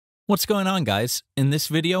What's going on, guys? In this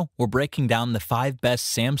video, we're breaking down the 5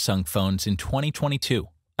 best Samsung phones in 2022.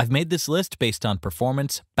 I've made this list based on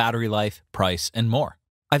performance, battery life, price, and more.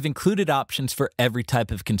 I've included options for every type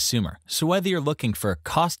of consumer, so whether you're looking for a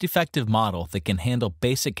cost-effective model that can handle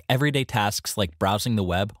basic everyday tasks like browsing the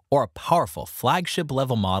web, or a powerful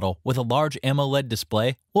flagship-level model with a large AMOLED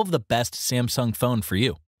display, we'll have the best Samsung phone for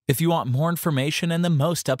you. If you want more information and the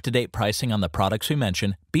most up-to-date pricing on the products we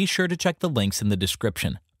mention, be sure to check the links in the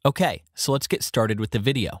description. Okay, so let's get started with the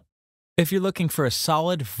video. If you're looking for a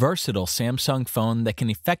solid, versatile Samsung phone that can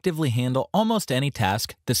effectively handle almost any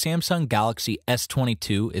task, the Samsung Galaxy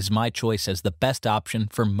S22 is my choice as the best option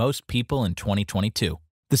for most people in 2022.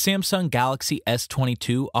 The Samsung Galaxy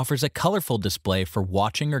S22 offers a colorful display for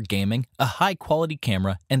watching or gaming, a high-quality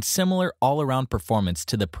camera, and similar all-around performance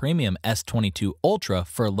to the premium S22 Ultra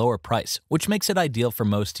for a lower price, which makes it ideal for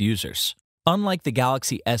most users. Unlike the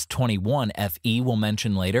Galaxy S21 FE we'll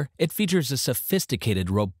mention later, it features a sophisticated,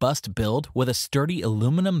 robust build with a sturdy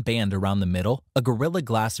aluminum band around the middle, a Gorilla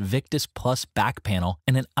Glass Victus Plus back panel,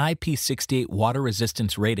 and an IP68 water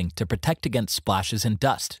resistance rating to protect against splashes and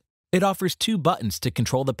dust. It offers 2 buttons to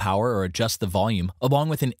control the power or adjust the volume, along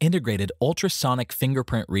with an integrated ultrasonic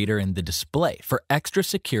fingerprint reader in the display for extra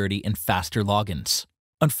security and faster logins.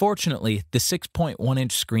 Unfortunately, the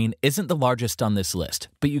 6.1-inch screen isn't the largest on this list,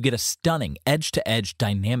 but you get a stunning edge-to-edge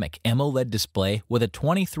dynamic AMOLED display with a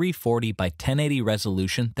 2340 by 1080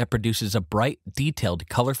 resolution that produces a bright, detailed,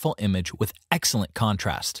 colorful image with excellent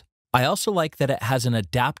contrast. I also like that it has an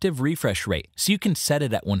adaptive refresh rate, so you can set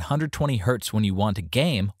it at 120 Hz when you want to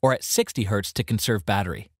game or at 60 Hz to conserve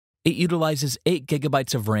battery. It utilizes 8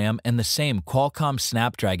 GB of RAM and the same Qualcomm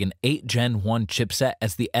Snapdragon 8 Gen 1 chipset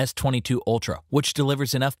as the S22 Ultra, which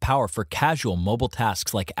delivers enough power for casual mobile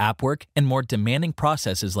tasks like app work and more demanding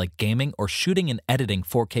processes like gaming or shooting and editing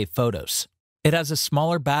 4K photos. It has a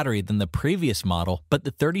smaller battery than the previous model, but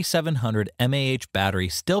the 3700 mAh battery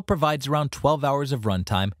still provides around 12 hours of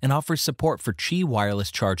runtime and offers support for Qi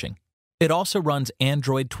wireless charging. It also runs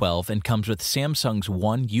Android 12 and comes with Samsung's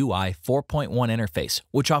One UI 4.1 interface,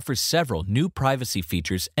 which offers several new privacy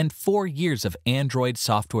features and 4 years of Android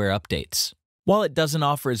software updates. While it doesn't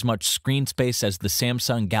offer as much screen space as the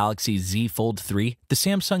Samsung Galaxy Z Fold 3, the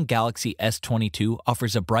Samsung Galaxy S22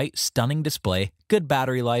 offers a bright, stunning display, good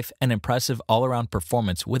battery life, and impressive all-around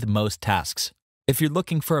performance with most tasks. If you're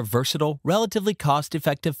looking for a versatile, relatively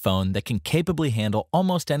cost-effective phone that can capably handle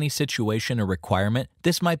almost any situation or requirement,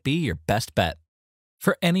 this might be your best bet.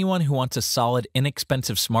 For anyone who wants a solid,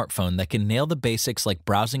 inexpensive smartphone that can nail the basics like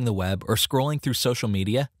browsing the web or scrolling through social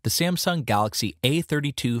media, the Samsung Galaxy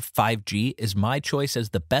A32 5G is my choice as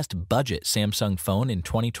the best budget Samsung phone in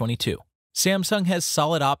 2022. Samsung has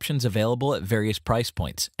solid options available at various price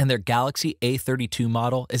points, and their Galaxy A32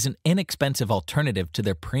 model is an inexpensive alternative to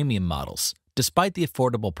their premium models. Despite the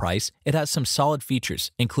affordable price, it has some solid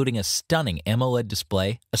features, including a stunning AMOLED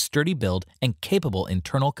display, a sturdy build, and capable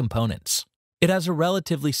internal components. It has a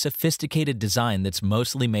relatively sophisticated design that's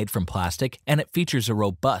mostly made from plastic, and it features a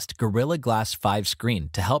robust Gorilla Glass 5 screen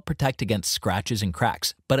to help protect against scratches and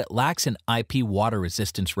cracks, but it lacks an IP water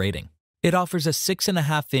resistance rating. It offers a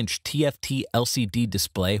 6.5-inch TFT LCD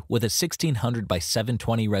display with a 1600 by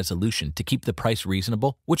 720 resolution to keep the price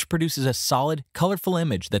reasonable, which produces a solid, colorful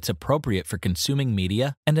image that's appropriate for consuming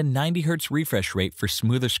media, and a 90 Hz refresh rate for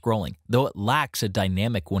smoother scrolling, though it lacks a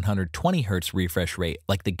dynamic 120 Hz refresh rate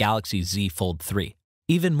like the Galaxy Z Fold 3.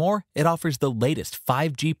 Even more, it offers the latest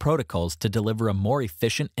 5G protocols to deliver a more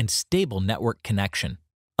efficient and stable network connection.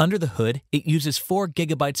 Under the hood, it uses 4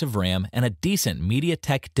 GB of RAM and a decent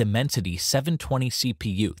MediaTek Dimensity 720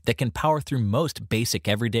 CPU that can power through most basic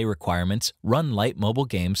everyday requirements, run light mobile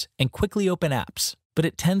games, and quickly open apps, but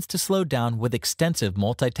it tends to slow down with extensive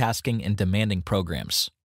multitasking and demanding programs.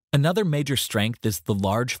 Another major strength is the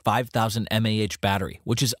large 5000 mAh battery,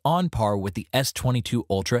 which is on par with the S22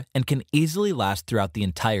 Ultra and can easily last throughout the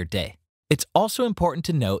entire day. It's also important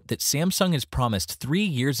to note that Samsung has promised 3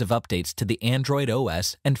 years of updates to the Android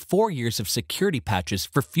OS and 4 years of security patches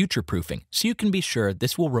for future-proofing, so you can be sure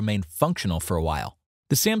this will remain functional for a while.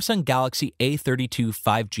 The Samsung Galaxy A32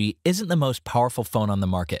 5G isn't the most powerful phone on the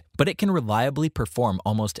market, but it can reliably perform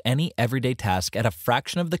almost any everyday task at a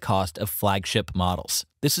fraction of the cost of flagship models.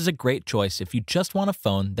 This is a great choice if you just want a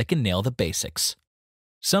phone that can nail the basics.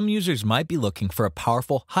 Some users might be looking for a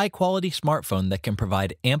powerful, high-quality smartphone that can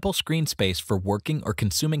provide ample screen space for working or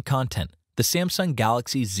consuming content. The Samsung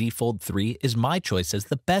Galaxy Z Fold 3 is my choice as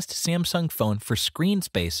the best Samsung phone for screen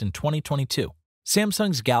space in 2022.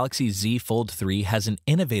 Samsung's Galaxy Z Fold 3 has an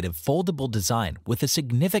innovative foldable design with a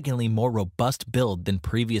significantly more robust build than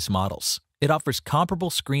previous models. It offers comparable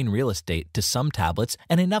screen real estate to some tablets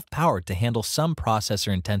and enough power to handle some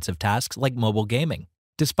processor-intensive tasks like mobile gaming.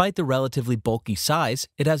 Despite the relatively bulky size,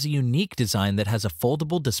 it has a unique design that has a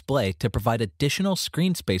foldable display to provide additional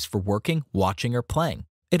screen space for working, watching, or playing.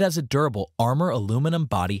 It has a durable armor aluminum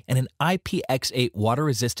body and an IPX8 water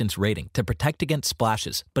resistance rating to protect against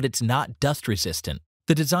splashes, but it's not dust resistant.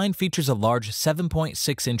 The design features a large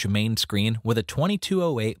 7.6-inch main screen with a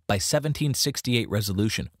 2208 by 1768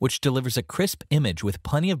 resolution, which delivers a crisp image with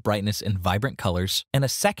plenty of brightness and vibrant colors, and a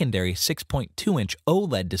secondary 6.2-inch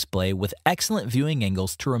OLED display with excellent viewing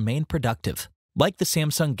angles to remain productive. Like the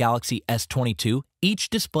Samsung Galaxy S22, each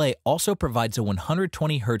display also provides a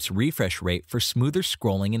 120Hz refresh rate for smoother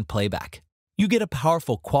scrolling and playback. You get a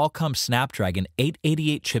powerful Qualcomm Snapdragon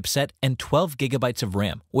 888 chipset and 12GB of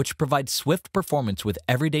RAM, which provides swift performance with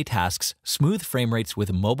everyday tasks, smooth frame rates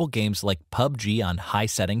with mobile games like PUBG on high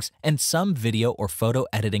settings, and some video or photo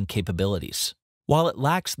editing capabilities. While it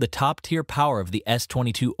lacks the top-tier power of the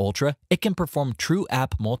S22 Ultra, it can perform true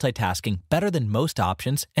app multitasking better than most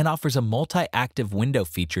options and offers a multi-active window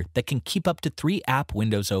feature that can keep up to 3 app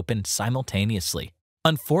windows open simultaneously.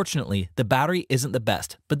 Unfortunately, the battery isn't the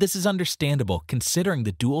best, but this is understandable considering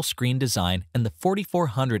the dual-screen design, and the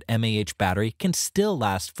 4400 mAh battery can still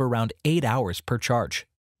last for around 8 hours per charge.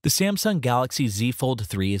 The Samsung Galaxy Z Fold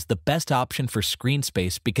 3 is the best option for screen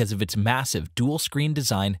space because of its massive dual-screen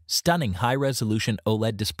design, stunning high-resolution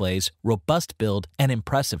OLED displays, robust build, and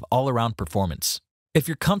impressive all-around performance. If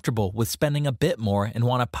you're comfortable with spending a bit more and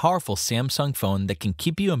want a powerful Samsung phone that can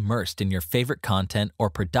keep you immersed in your favorite content or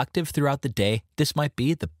productive throughout the day, this might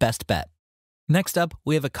be the best bet. Next up,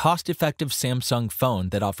 we have a cost-effective Samsung phone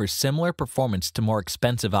that offers similar performance to more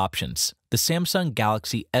expensive options. The Samsung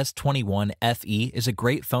Galaxy S21 FE is a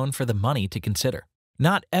great phone for the money to consider.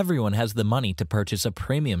 Not everyone has the money to purchase a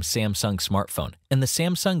premium Samsung smartphone, and the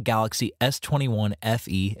Samsung Galaxy S21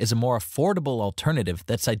 FE is a more affordable alternative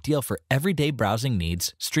that's ideal for everyday browsing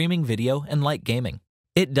needs, streaming video, and light gaming.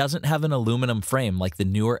 It doesn't have an aluminum frame like the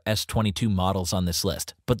newer S22 models on this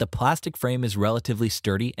list, but the plastic frame is relatively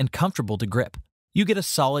sturdy and comfortable to grip. You get a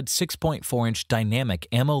solid 6.4-inch dynamic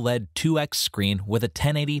AMOLED 2X screen with a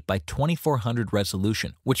 1080 by 2400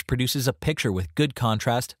 resolution, which produces a picture with good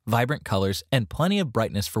contrast, vibrant colors, and plenty of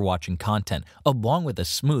brightness for watching content, along with a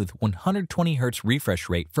smooth 120Hz refresh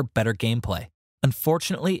rate for better gameplay.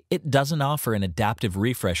 Unfortunately, it doesn't offer an adaptive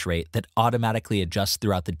refresh rate that automatically adjusts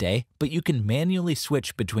throughout the day, but you can manually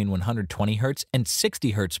switch between 120Hz and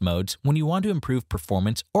 60Hz modes when you want to improve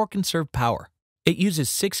performance or conserve power. It uses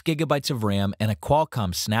 6GB of RAM and a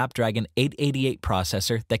Qualcomm Snapdragon 888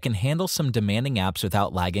 processor that can handle some demanding apps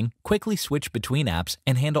without lagging, quickly switch between apps,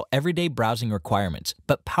 and handle everyday browsing requirements,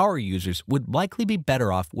 but power users would likely be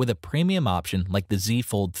better off with a premium option like the Z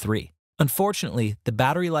Fold 3. Unfortunately, the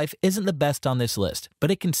battery life isn't the best on this list,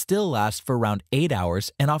 but it can still last for around 8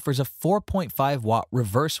 hours and offers a 4.5-watt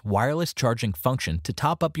reverse wireless charging function to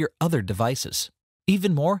top up your other devices.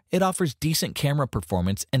 Even more, it offers decent camera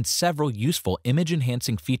performance and several useful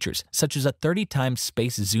image-enhancing features, such as a 30x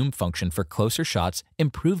space zoom function for closer shots,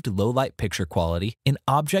 improved low-light picture quality, an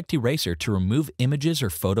object eraser to remove images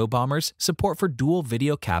or photo bombers, support for dual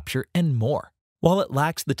video capture, and more. While it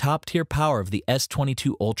lacks the top-tier power of the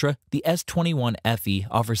S22 Ultra, the S21 FE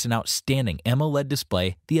offers an outstanding AMOLED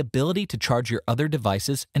display, the ability to charge your other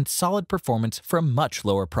devices, and solid performance for a much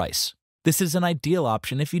lower price. This is an ideal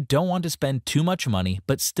option if you don't want to spend too much money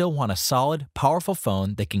but still want a solid, powerful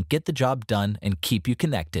phone that can get the job done and keep you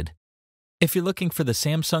connected. If you're looking for the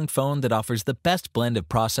Samsung phone that offers the best blend of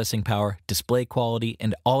processing power, display quality,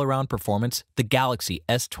 and all-around performance, the Galaxy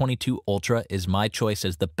S22 Ultra is my choice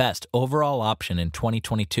as the best overall option in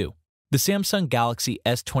 2022. The Samsung Galaxy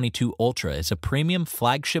S22 Ultra is a premium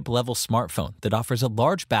flagship-level smartphone that offers a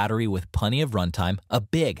large battery with plenty of runtime, a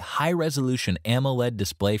big, high-resolution AMOLED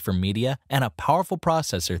display for media, and a powerful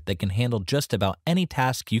processor that can handle just about any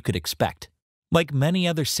task you could expect. Like many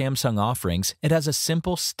other Samsung offerings, it has a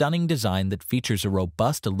simple, stunning design that features a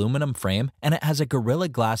robust aluminum frame, and it has a Gorilla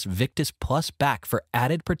Glass Victus Plus back for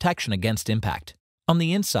added protection against impact. On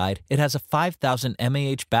the inside, it has a 5000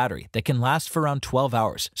 mAh battery that can last for around 12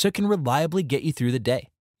 hours, so it can reliably get you through the day.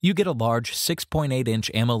 You get a large 6.8-inch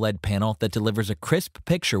AMOLED panel that delivers a crisp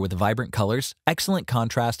picture with vibrant colors, excellent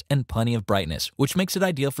contrast, and plenty of brightness, which makes it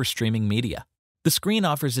ideal for streaming media. The screen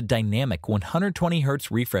offers a dynamic 120Hz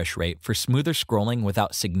refresh rate for smoother scrolling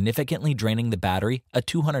without significantly draining the battery, a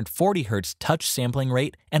 240Hz touch sampling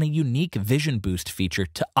rate, and a unique vision boost feature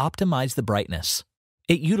to optimize the brightness.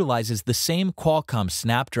 It utilizes the same Qualcomm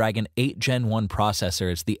Snapdragon 8 Gen 1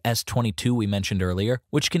 processor as the S22 we mentioned earlier,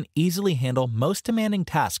 which can easily handle most demanding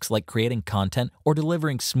tasks like creating content or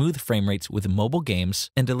delivering smooth frame rates with mobile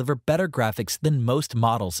games and deliver better graphics than most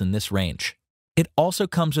models in this range. It also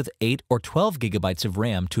comes with 8 or 12 gigabytes of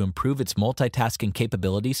RAM to improve its multitasking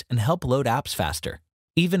capabilities and help load apps faster.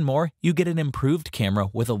 Even more, you get an improved camera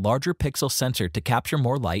with a larger pixel sensor to capture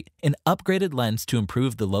more light, an upgraded lens to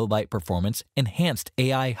improve the low light performance, enhanced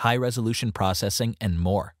AI high-resolution processing, and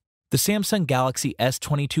more. The Samsung Galaxy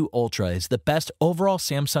S22 Ultra is the best overall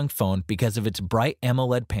Samsung phone because of its bright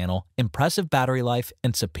AMOLED panel, impressive battery life,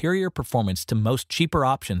 and superior performance to most cheaper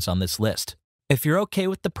options on this list. If you're okay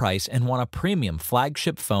with the price and want a premium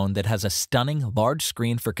flagship phone that has a stunning large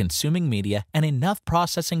screen for consuming media and enough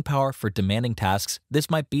processing power for demanding tasks, this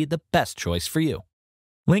might be the best choice for you.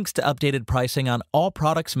 Links to updated pricing on all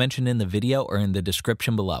products mentioned in the video are in the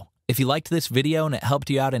description below. If you liked this video and it helped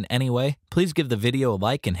you out in any way, please give the video a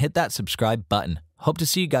like and hit that subscribe button. Hope to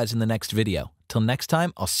see you guys in the next video. Till next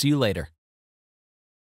time, I'll see you later.